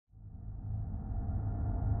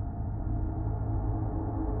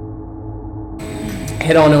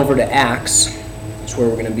head on over to Acts. That's where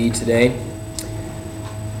we're going to be today.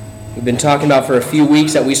 We've been talking about for a few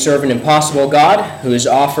weeks that we serve an impossible God who has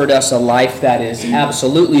offered us a life that is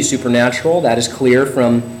absolutely supernatural. That is clear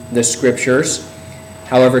from the Scriptures.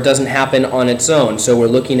 However, it doesn't happen on its own. So we're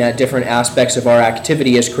looking at different aspects of our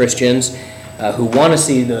activity as Christians who want to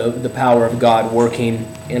see the power of God working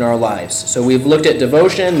in our lives. So we've looked at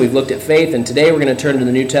devotion, we've looked at faith, and today we're going to turn to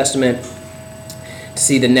the New Testament to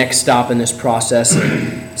see the next stop in this process.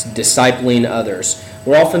 It's discipling others.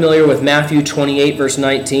 We're all familiar with Matthew 28, verse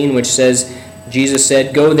 19, which says, Jesus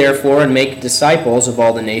said, "Go therefore and make disciples of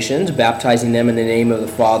all the nations, baptizing them in the name of the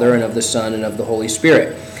Father and of the Son and of the Holy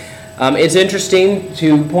Spirit." It's interesting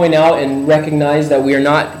to point out and recognize that we are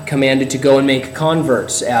not commanded to go and make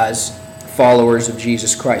converts as followers of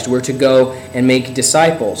Jesus Christ. We're to go and make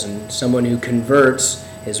disciples, and someone who converts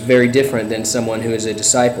is very different than someone who is a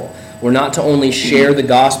disciple. We're not to only share the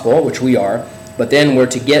gospel, which we are, but then we're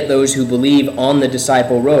to get those who believe on the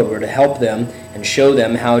disciple road. We're to help them and show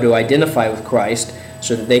them how to identify with Christ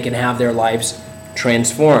so that they can have their lives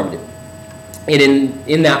transformed. And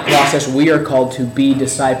in that process, we are called to be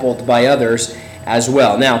discipled by others as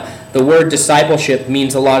well. Now, the word discipleship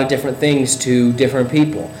means a lot of different things to different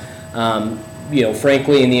people.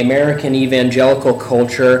 Frankly, in the American evangelical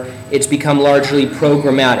culture, it's become largely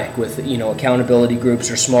programmatic with, accountability groups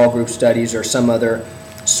or small group studies or some other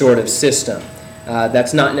sort of system.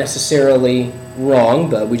 That's not necessarily wrong,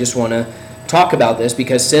 but we just want to talk about this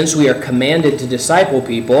because since we are commanded to disciple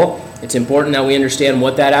people, it's important that we understand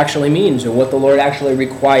what that actually means or what the Lord actually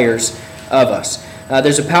requires of us.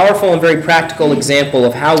 There's a powerful and very practical example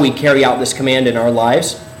of how we carry out this command in our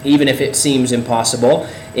lives, even if it seems impossible,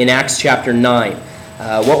 in Acts chapter 9.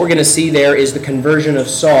 What we're going to see there is the conversion of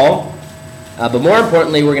Saul, but more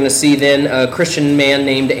importantly, we're going to see then a Christian man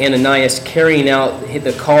named Ananias carrying out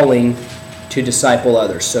the calling to disciple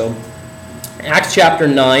others. So Acts chapter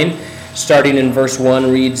 9, starting in verse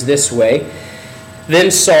 1, reads this way.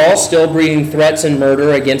 Then Saul, still breathing threats and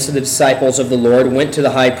murder against the disciples of the Lord, went to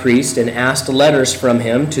the high priest and asked letters from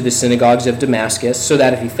him to the synagogues of Damascus, so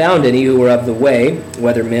that if he found any who were of the way,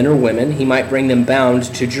 whether men or women, he might bring them bound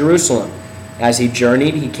to Jerusalem. As he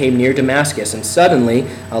journeyed, he came near Damascus, and suddenly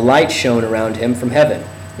a light shone around him from heaven.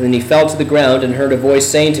 And then he fell to the ground and heard a voice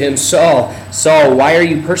saying to him, "Saul, Saul, why are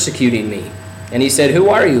you persecuting me?" And he said, "Who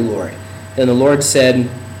are you, Lord?" Then the Lord said,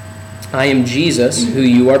 "I am Jesus, who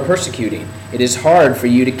you are persecuting. It is hard for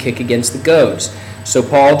you to kick against the goads." So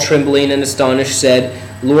Paul, trembling and astonished, said,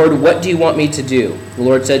 "Lord, what do you want me to do?" The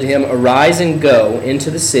Lord said to him, "Arise and go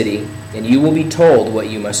into the city, and you will be told what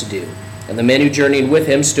you must do." And the men who journeyed with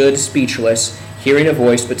him stood speechless, hearing a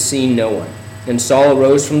voice but seeing no one. And Saul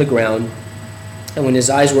arose from the ground, and when his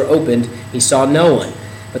eyes were opened, he saw no one.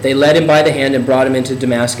 But they led him by the hand and brought him into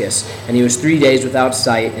Damascus. And he was 3 days without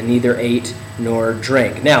sight, and neither ate nor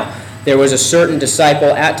drank. Now, there was a certain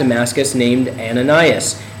disciple at Damascus named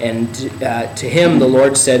Ananias. And to him the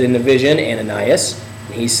Lord said in a vision, "Ananias."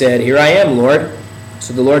 And he said, "Here I am, Lord."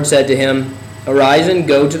 So the Lord said to him, "Arise and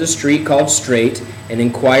go to the street called Straight, and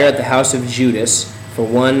inquire at the house of Judas for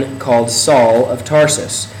one called Saul of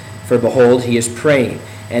Tarsus. For behold, he is praying.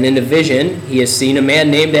 And in a vision he has seen a man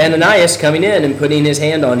named Ananias coming in and putting his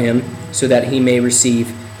hand on him so that he may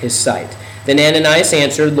receive his sight." Then Ananias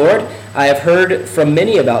answered, "Lord, I have heard from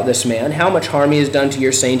many about this man, how much harm he has done to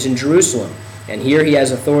your saints in Jerusalem. And here he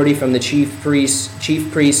has authority from the chief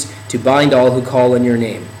priests to bind all who call on your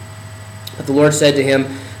name." But the Lord said to him,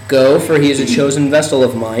 "Go, for he is a chosen vessel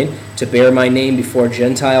of mine to bear my name before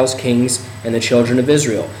Gentiles, kings, and the children of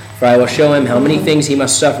Israel. For I will show him how many things he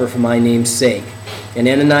must suffer for my name's sake." And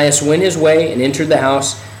Ananias went his way and entered the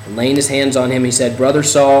house, and laying his hands on him, he said, "Brother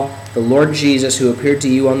Saul, the Lord Jesus, who appeared to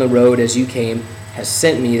you on the road as you came, has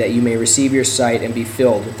sent me that you may receive your sight and be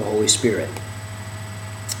filled with the Holy Spirit."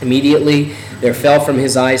 Immediately there fell from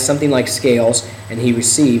his eyes something like scales, and he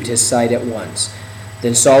received his sight at once.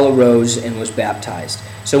 Then Saul arose and was baptized.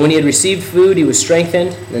 So when he had received food, he was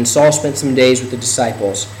strengthened. Then Saul spent some days with the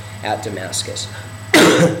disciples at Damascus.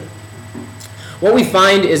 What we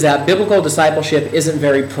find is that biblical discipleship isn't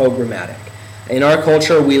very programmatic. In our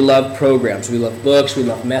culture, we love programs. We love books. We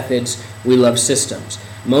love methods. We love systems.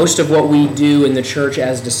 Most of what we do in the church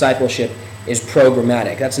as discipleship is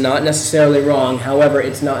programmatic. That's not necessarily wrong. However,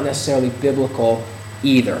 it's not necessarily biblical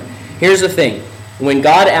either. Here's the thing. When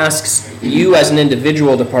God asks you as an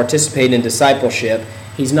individual to participate in discipleship,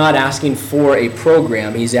 he's not asking for a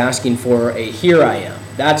program. He's asking for a "here I am."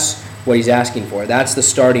 That's what he's asking for. That's the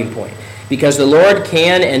starting point. Because the Lord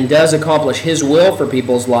can and does accomplish his will for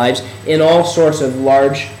people's lives in all sorts of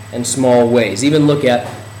large and small ways. Even look at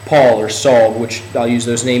Paul or Saul, which I'll use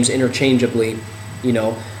those names interchangeably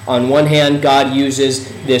On one hand, God uses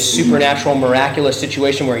this supernatural, miraculous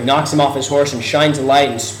situation where he knocks him off his horse and shines a light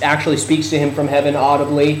and actually speaks to him from heaven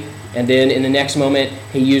audibly. And then in the next moment,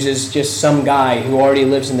 he uses just some guy who already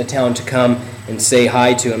lives in the town to come and say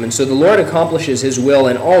hi to him. And so the Lord accomplishes his will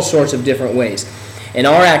in all sorts of different ways. And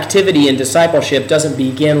our activity in discipleship doesn't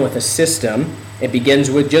begin with a system. It begins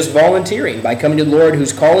with just volunteering, by coming to the Lord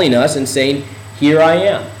who's calling us and saying, here I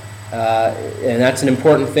am. And that's an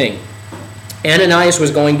important thing. Ananias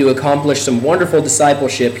was going to accomplish some wonderful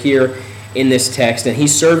discipleship here in this text, and he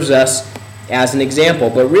serves us as an example.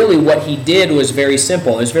 But really what he did was very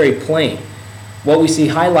simple. It was very plain. What we see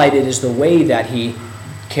highlighted is the way that he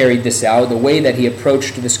carried this out, the way that he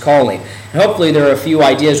approached this calling. And hopefully there are a few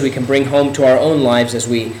ideas we can bring home to our own lives as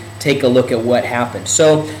we take a look at what happened.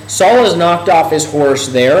 So Saul is knocked off his horse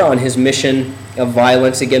there on his mission of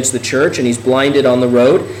violence against the church, and he's blinded on the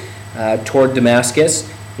road toward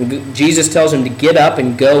Damascus. Jesus tells him to get up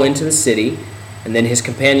and go into the city, and then his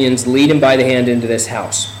companions lead him by the hand into this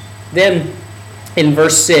house. Then in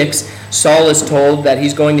verse 6, Saul is told that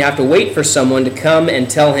he's going to have to wait for someone to come and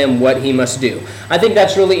tell him what he must do. I think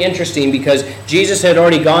that's really interesting because Jesus had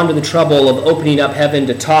already gone to the trouble of opening up heaven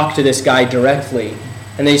to talk to this guy directly.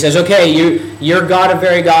 And then he says, okay, you're God of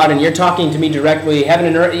very God, and you're talking to me directly. Heaven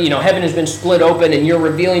and earth, heaven has been split open, and you're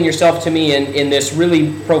revealing yourself to me in this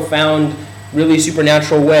really profound, really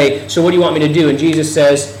supernatural way. So what do you want me to do? And Jesus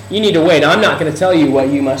says, you need to wait. I'm not going to tell you what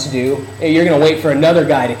you must do. You're going to wait for another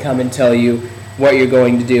guy to come and tell you what you're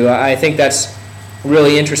going to do. I think that's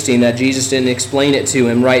really interesting that Jesus didn't explain it to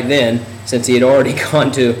him right then, since he had already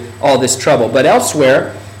gone to all this trouble. But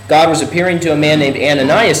elsewhere, God was appearing to a man named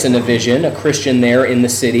Ananias in a vision, a Christian there in the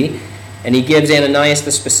city, and he gives Ananias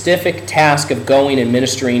the specific task of going and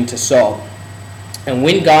ministering to Saul. And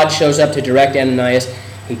when God shows up to direct Ananias,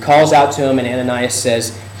 he calls out to him, and Ananias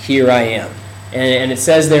says, here I am. And it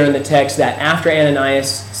says there in the text that after Ananias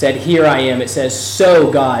said, here I am, it says,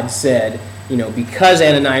 so God said, because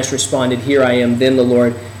Ananias responded, here I am, then the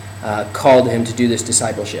Lord called him to do this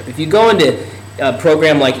discipleship. If you go into a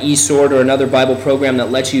program like eSword or another Bible program that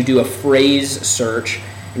lets you do a phrase search,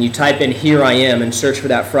 and you type in here I am and search for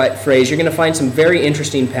that phrase, you're going to find some very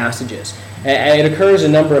interesting passages. It occurs a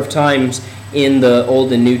number of times in the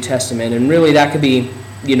Old and New Testament, and really that could be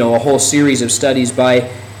a whole series of studies by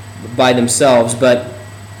themselves. But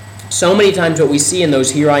so many times what we see in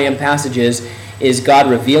those here I am passages is God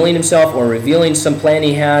revealing himself or revealing some plan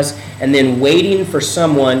he has, and then waiting for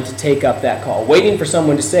someone to take up that call, waiting for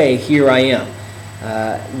someone to say, here I am.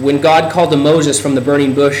 When God called to Moses from the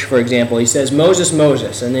burning bush, for example, he says, Moses,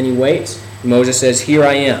 Moses, and then he waits. Moses says, here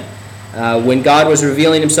I am. When God was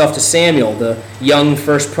revealing himself to Samuel, the young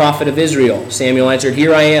first prophet of Israel, Samuel answered,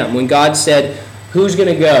 here I am. When God said, who's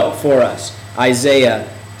going to go for us?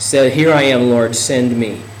 Isaiah said, here I am, Lord, send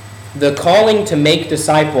me. The calling to make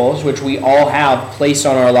disciples, which we all have placed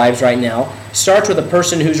on our lives right now, starts with a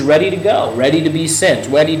person who's ready to go, ready to be sent,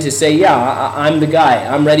 ready to say, yeah, I'm the guy,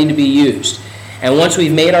 I'm ready to be used. And once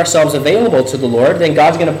we've made ourselves available to the Lord, then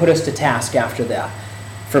God's going to put us to task after that.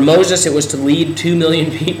 For Moses, it was to lead 2 million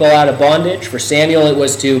people out of bondage. For Samuel, it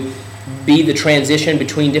was to be the transition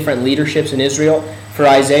between different leaderships in Israel. For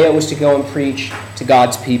Isaiah, it was to go and preach to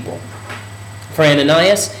God's people. For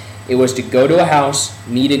Ananias, it was to go to a house,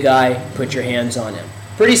 meet a guy, put your hands on him.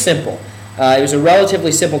 Pretty simple. It was a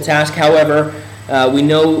relatively simple task. However, we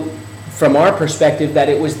know from our perspective that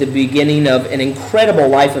it was the beginning of an incredible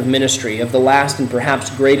life of ministry of the last and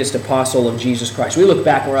perhaps greatest apostle of Jesus Christ. We look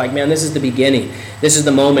back and we're like, man, this is the beginning. This is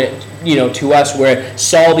the moment, to us where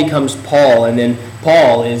Saul becomes Paul, and then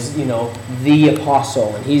Paul is, the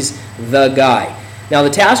apostle, and he's the guy. Now, the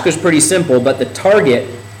task was pretty simple, but the target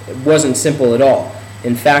wasn't simple at all.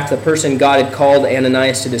 In fact, the person God had called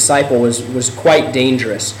Ananias to disciple was quite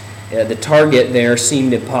dangerous. The target there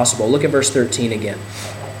seemed impossible. Look at verse 13 again.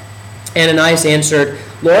 Ananias answered,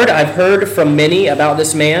 Lord, I've heard from many about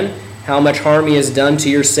this man, how much harm he has done to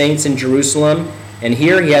your saints in Jerusalem, and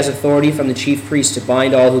here he has authority from the chief priest to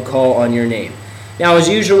bind all who call on your name. Now, as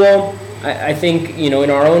usual, I think, in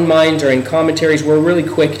our own minds or in commentaries, we're really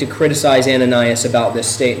quick to criticize Ananias about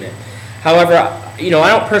this statement. However, I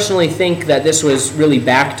don't personally think that this was really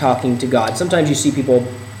back-talking to God. Sometimes you see people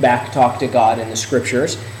back-talk to God in the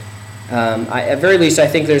Scriptures. At very least, I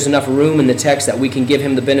think there's enough room in the text that we can give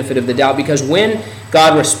him the benefit of the doubt, because when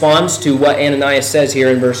God responds to what Ananias says here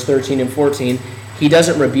in verse 13 and 14, he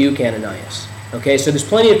doesn't rebuke Ananias. Okay, so there's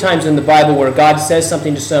plenty of times in the Bible where God says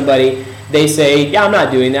something to somebody, they say, yeah, I'm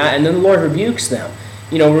not doing that, and then the Lord rebukes them.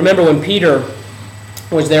 Remember when Peter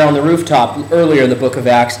was there on the rooftop earlier in the book of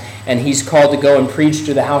Acts, and he's called to go and preach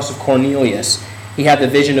to the house of Cornelius. he had the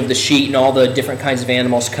vision of the sheet and all the different kinds of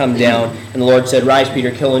animals come down. And the Lord said, "Rise,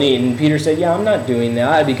 Peter, kill and eat." And Peter said, "Yeah, I'm not doing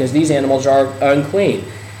that because these animals are unclean."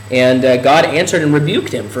 And God answered and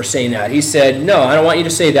rebuked him for saying that. He said, "No, I don't want you to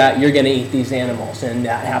say that. You're going to eat these animals." And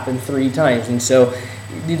that happened 3 times. And so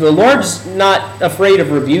the Lord's not afraid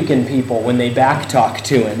of rebuking people when they backtalk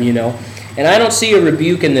to him, And I don't see a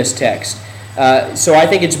rebuke in this text. So I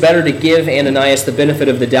think it's better to give Ananias the benefit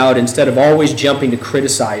of the doubt instead of always jumping to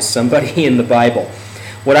criticize somebody in the Bible.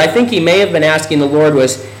 What I think he may have been asking the Lord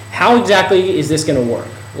was, how exactly is this going to work?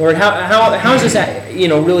 Lord, how is this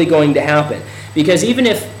really going to happen? Because even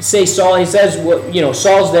if, say, Saul, he says,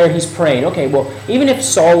 Saul's there, he's praying. Okay, well, even if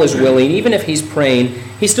Saul is willing, even if he's praying,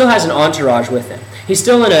 he still has an entourage with him. He's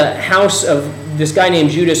still in a house of this guy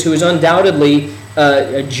named Judas, who is undoubtedly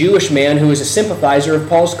a Jewish man who is a sympathizer of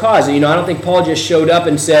Paul's cause. And, I don't think Paul just showed up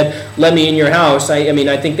and said, "Let me in your house."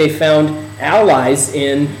 I think they found allies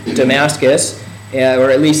in Damascus, or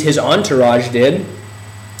at least his entourage did.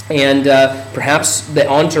 And perhaps the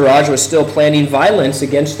entourage was still planning violence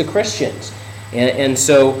against the Christians. And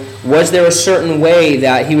so was there a certain way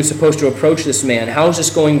that he was supposed to approach this man? How is this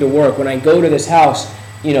going to work? When I go to this house,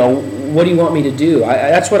 what do you want me to do?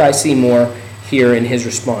 That's what I see more here in his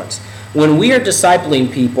response. When we are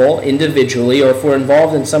discipling people individually, or if we're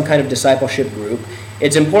involved in some kind of discipleship group,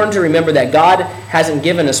 it's important to remember that God hasn't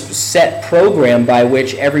given us a set program by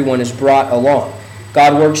which everyone is brought along.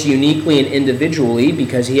 God works uniquely and individually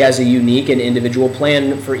because he has a unique and individual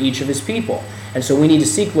plan for each of his people. And so we need to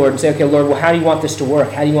seek Lord and say, "Okay, Lord, well, how do you want this to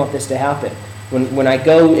work? How do you want this to happen? When I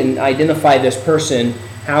go and identify this person,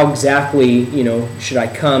 how exactly, should I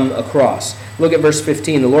come across?" Look at verse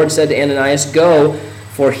 15. The Lord said to Ananias, "Go,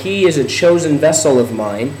 for he is a chosen vessel of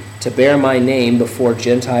mine to bear my name before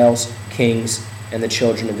Gentiles, kings, and the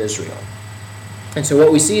children of Israel." And so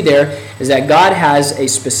what we see there is that God has a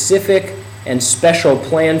specific and special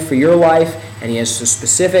plan for your life, and he has a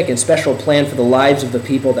specific and special plan for the lives of the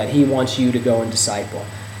people that he wants you to go and disciple.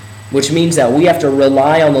 Which means that we have to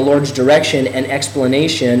rely on the Lord's direction and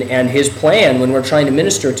explanation and his plan when we're trying to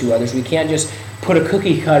minister to others. We can't just put a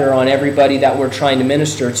cookie cutter on everybody that we're trying to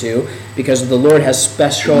minister to, because the Lord has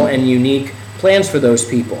special and unique plans for those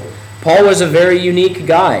people. Paul was a very unique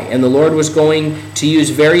guy, and the Lord was going to use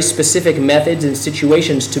very specific methods and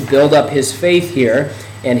situations to build up his faith here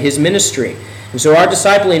and his ministry. And so our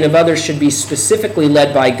discipling of others should be specifically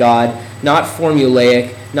led by God, not formulaic,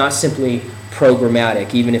 not simply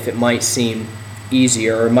programmatic, even if it might seem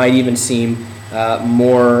easier or might even seem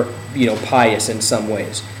more pious in some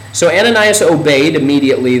ways. So Ananias obeyed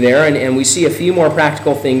immediately there, and we see a few more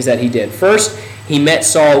practical things that he did. First, he met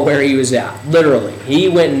Saul where he was at, literally. He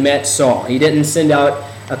went and met Saul. He didn't send out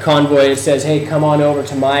a convoy that says, "Hey, come on over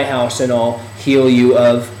to my house and I'll heal you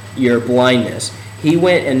of your blindness." He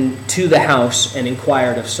went to the house and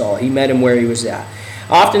inquired of Saul. He met him where he was at.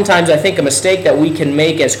 Oftentimes, I think a mistake that we can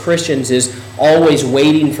make as Christians is always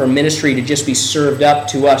waiting for ministry to just be served up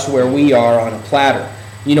to us where we are on a platter.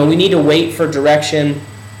 We need to wait for direction.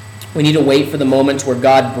 We need to wait for the moments where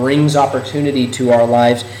God brings opportunity to our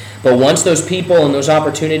lives. But once those people and those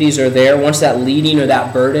opportunities are there, once that leading or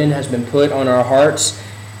that burden has been put on our hearts,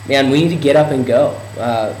 man, we need to get up and go.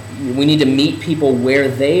 We need to meet people where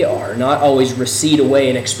they are, not always recede away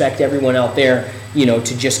and expect everyone out there,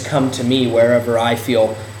 to just come to me wherever I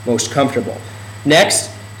feel most comfortable. Next,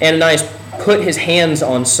 Ananias put his hands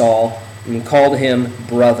on Saul and called him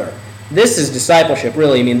brother. This is discipleship,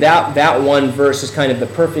 really. That one verse is kind of the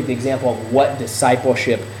perfect example of what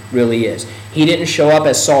discipleship really is. He didn't show up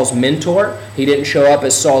as Saul's mentor. He didn't show up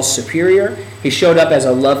as Saul's superior. He showed up as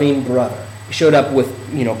a loving brother. He showed up with,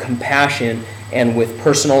 compassion and with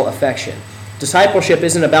personal affection. Discipleship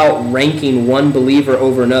isn't about ranking one believer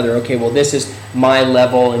over another. Okay, well, this is my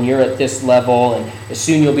level, and you're at this level, and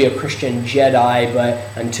soon you'll be a Christian Jedi, but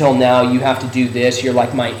until now you have to do this. You're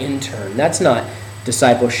like my intern. That's not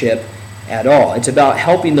discipleship at all. It's about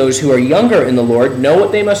helping those who are younger in the Lord know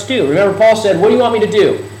what they must do. Remember, Paul said, "What do you want me to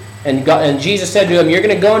do?" And Jesus said to him, "You're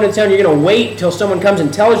going to go into town, you're going to wait till someone comes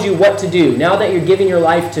and tells you what to do. Now that you're giving your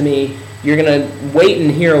life to me, you're going to wait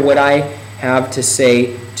and hear what I have to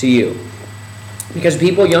say to you." Because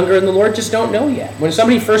people younger in the Lord just don't know yet. When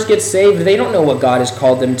somebody first gets saved, they don't know what God has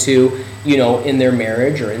called them to, in their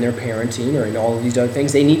marriage or in their parenting or in all of these other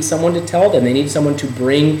things. They need someone to tell them. They need someone to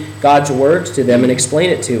bring God's words to them and explain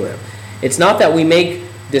it to them. It's not that we make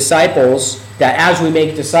disciples, that as we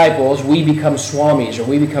make disciples, we become swamis or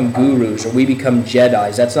we become gurus or we become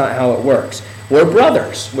Jedis. That's not how it works. We're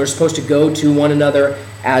brothers. We're supposed to go to one another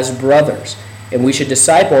as brothers. And we should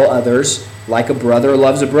disciple others like a brother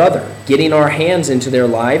loves a brother, getting our hands into their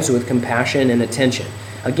lives with compassion and attention.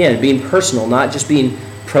 Again, being personal, not just being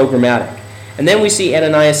programmatic. And then we see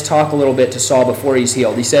Ananias talk a little bit to Saul before he's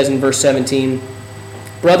healed. He says in verse 17,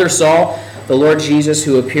 "Brother Saul, the Lord Jesus,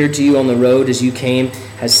 who appeared to you on the road as you came,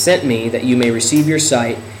 has sent me that you may receive your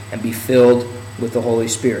sight and be filled with the Holy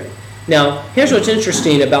Spirit." Now, here's what's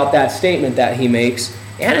interesting about that statement that he makes.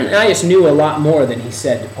 Ananias knew a lot more than he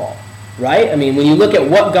said to Paul, right? I mean, when you look at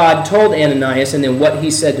what God told Ananias and then what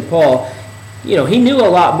he said to Paul, he knew a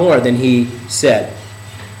lot more than he said.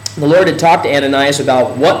 The Lord had talked to Ananias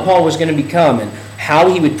about what Paul was going to become and how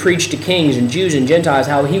he would preach to kings and Jews and Gentiles,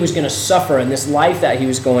 how he was going to suffer in this life that he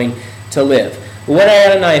was going to live. But what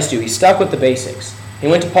did Ananias do? He stuck with the basics. He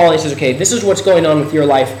went to Paul and he says, okay, this is what's going on with your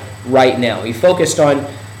life right now. He focused on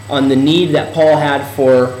the need that Paul had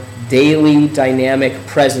for daily dynamic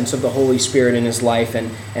presence of the Holy Spirit in his life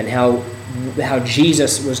and how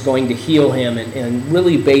Jesus was going to heal him and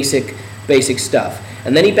really basic stuff.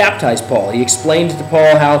 And then he baptized Paul. He explained to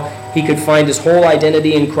Paul how he could find his whole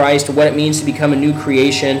identity in Christ, what it means to become a new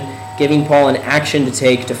creation, giving Paul an action to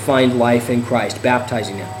take to find life in Christ,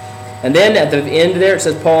 baptizing him. And then at the end there, it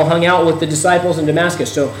says Paul hung out with the disciples in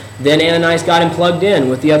Damascus. So then Ananias got him plugged in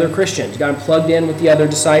with the other Christians, got him plugged in with the other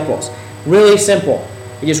disciples. Really simple.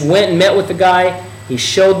 He just went and met with the guy. He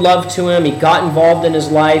showed love to him. He got involved in his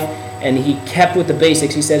life, and he kept with the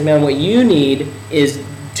basics. He says, man, what you need is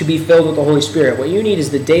to be filled with the Holy Spirit. What you need is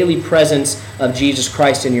the daily presence of Jesus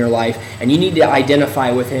Christ in your life, and you need to identify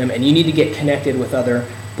with him, and you need to get connected with other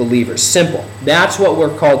believers. Simple. That's what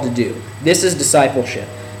we're called to do. This is discipleship,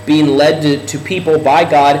 being led to people by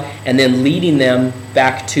God and then leading them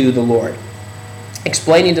back to the Lord,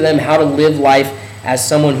 explaining to them how to live life as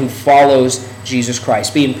someone who follows Jesus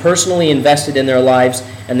Christ, being personally invested in their lives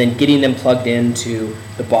and then getting them plugged into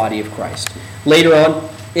the body of Christ. Later on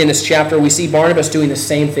in this chapter, we see Barnabas doing the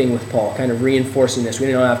same thing with Paul, kind of reinforcing this. We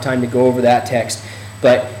don't have time to go over that text,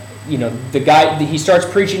 but the guy, he starts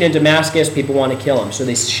preaching in Damascus. People want to kill him, so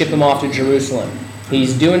they ship him off to Jerusalem. He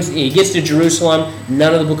gets to Jerusalem.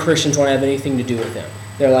 None of the Christians want to have anything to do with him.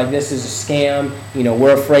 They're like, this is a scam.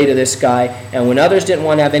 We're afraid of this guy. And when others didn't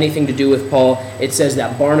want to have anything to do with Paul, it says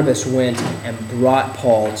that Barnabas went and brought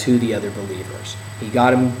Paul to the other believers. He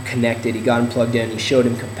got him connected. He got him plugged in. He showed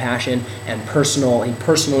him compassion and he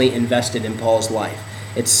personally invested in Paul's life.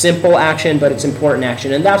 It's simple action, but it's important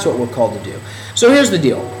action, and that's what we're called to do. So here's the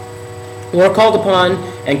deal. We're called upon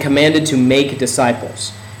and commanded to make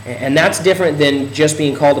disciples. And that's different than just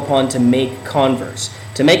being called upon to make converts.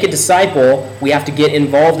 To make a disciple, we have to get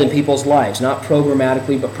involved in people's lives, not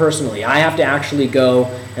programmatically, but personally. I have to actually go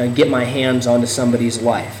and get my hands onto somebody's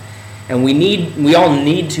life. And we all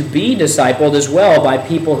need to be discipled as well by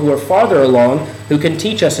people who are farther along, who can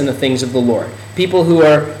teach us in the things of the Lord. People who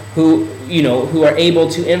are able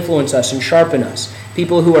to influence us and sharpen us.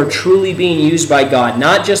 People who are truly being used by God,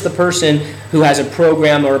 not just the person who has a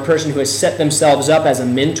program or a person who has set themselves up as a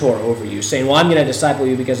mentor over you, saying, well, I'm going to disciple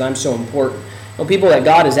you because I'm so important. No, people that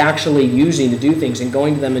God is actually using to do things and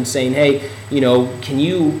going to them and saying, hey, can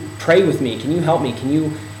you pray with me? Can you help me? Can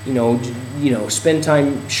you, spend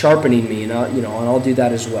time sharpening me? And I'll do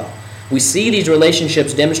that as well. We see these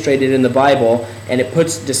relationships demonstrated in the Bible, and it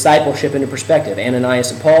puts discipleship into perspective.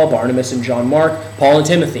 Ananias and Paul, Barnabas and John Mark, Paul and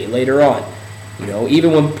Timothy later on.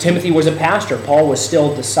 Even when Timothy was a pastor, Paul was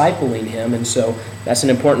still discipling him, and so that's an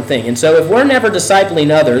important thing. And so if we're never discipling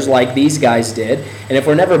others like these guys did, and if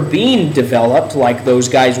we're never being developed like those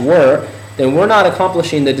guys were, then we're not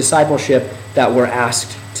accomplishing the discipleship that we're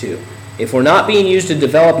asked to. If we're not being used to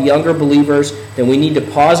develop younger believers, then we need to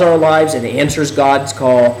pause our lives and answer God's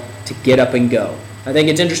call to get up and go. I think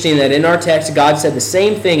it's interesting that in our text, God said the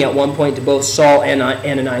same thing at one point to both Saul and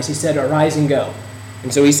Ananias. He said, arise and go.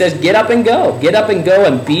 And so he says, get up and go. Get up and go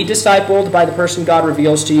and be discipled by the person God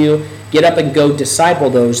reveals to you. Get up and go disciple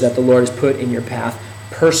those that the Lord has put in your path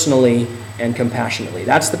personally and compassionately.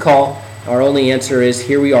 That's the call. Our only answer is,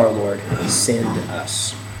 here we are, Lord. Send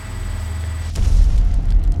us.